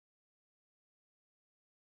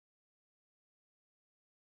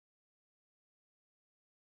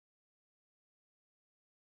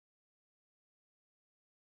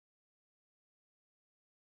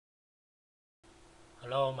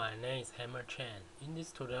Hello, my name is Hammer Chen. In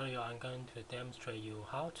this tutorial, I'm going to demonstrate you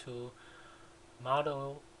how to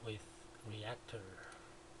model with Reactor.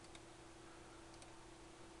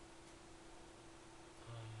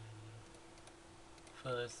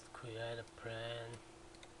 First, create a plan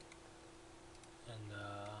and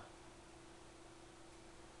a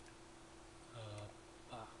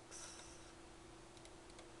box,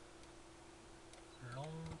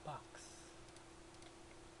 long box.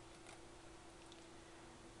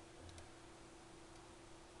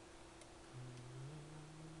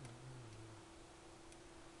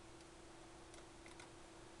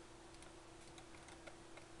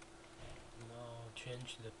 Now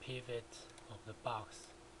change the pivot of the box.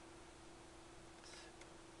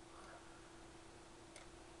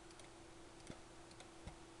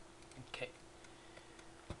 Okay.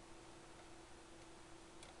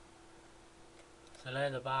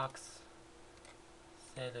 Select the box,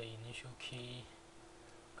 set the initial key,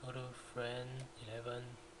 go to frame 11,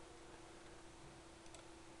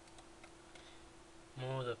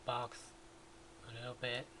 move the box a little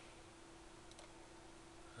bit,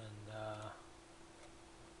 and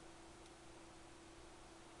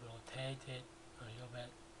rotate it a little bit,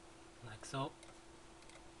 like so.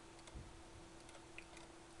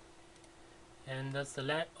 And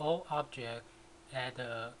select all objects at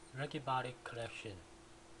the Regibody collection.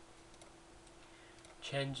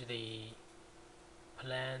 Change the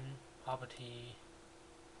plane property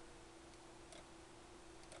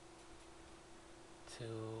to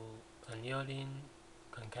annealing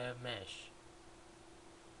concave mesh.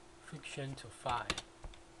 Friction to 5.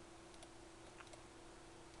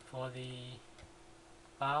 For the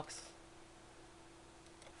box,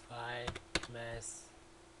 5 mass.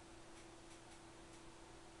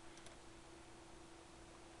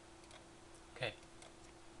 Okay.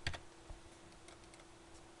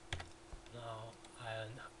 Now I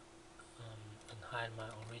unhide my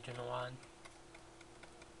original one.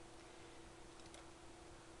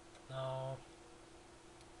 Now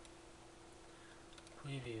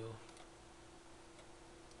preview.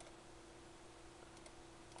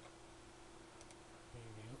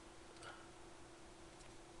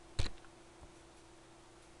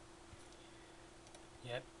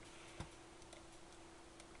 Yep.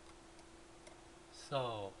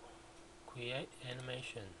 So create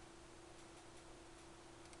animation.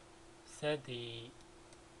 Set the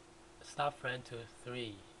start frame to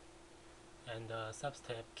 3 and the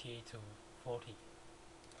substep key to 40.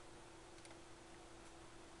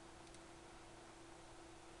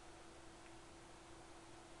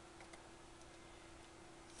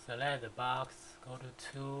 Select the box, go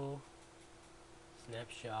to Tool,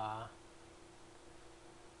 Snapshot,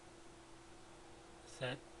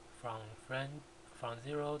 set from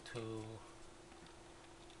 0 to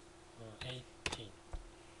 18.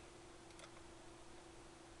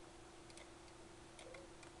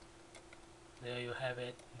 There you have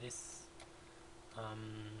it, this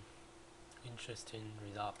interesting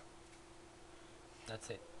result. That's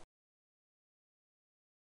it.